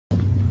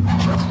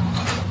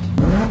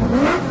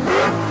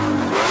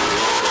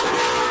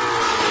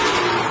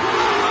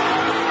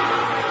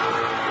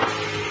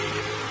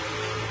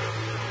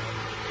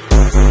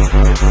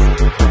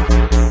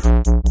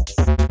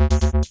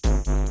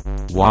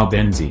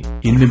WaBenzi,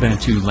 in the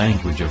Bantu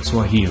language of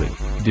Swahili,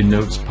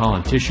 denotes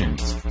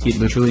politicians. It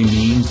literally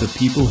means the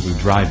people who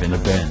drive in a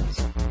Benz.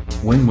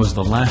 When was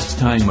the last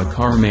time a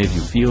car made you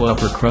feel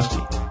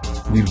upper-crusty?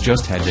 We've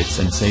just had that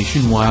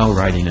sensation while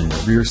riding in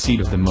the rear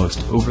seat of the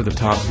most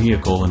over-the-top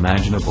vehicle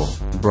imaginable,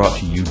 brought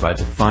to you by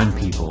the fine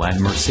people at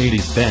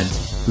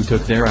Mercedes-Benz, who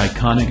took their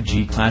iconic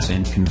G-Class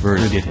and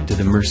converted it into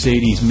the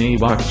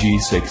Mercedes-Maybach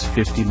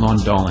G650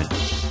 Landaulet.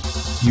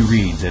 You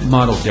read that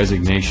model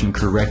designation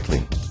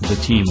correctly. The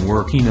team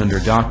working under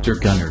Dr.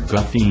 Gunnar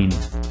Guthien,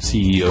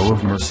 CEO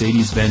of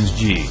Mercedes-Benz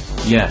G,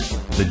 yes,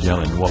 the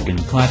Geländewagen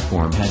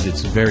platform has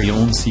its very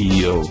own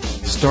CEO,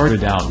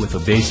 started out with a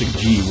basic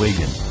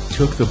G-Wagon,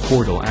 took the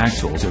portal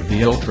axles of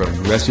the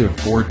ultra-aggressive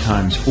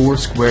 4x4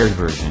 square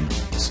version,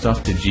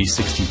 stuffed a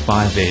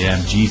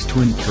G65AMG's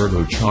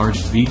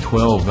twin-turbocharged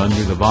V12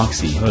 under the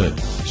boxy hood,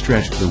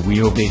 stretched the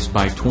wheelbase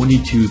by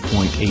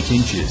 22.8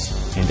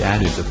 inches, and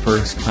added the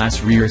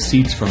first-class rear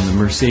seats from the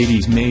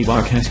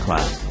Mercedes-Maybach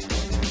S-Class.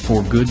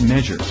 For good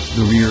measure,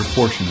 the rear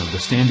portion of the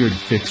standard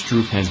fixed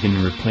roof has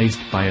been replaced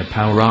by a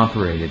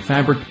power-operated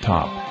fabric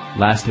top,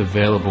 last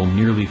available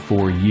nearly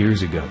 4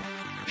 years ago.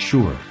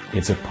 Sure,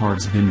 it's a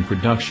parts bin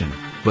production,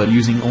 but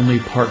using only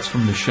parts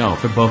from the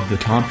shelf above the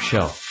top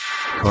shelf.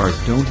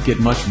 Cars don't get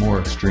much more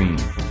extreme.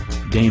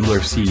 Daimler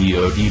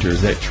CEO Dieter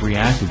Zetsche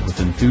reacted with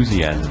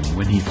enthusiasm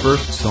when he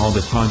first saw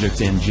the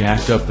project and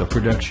jacked up the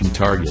production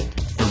target,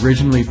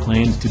 originally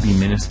planned to be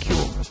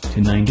minuscule,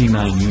 to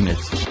 99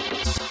 units.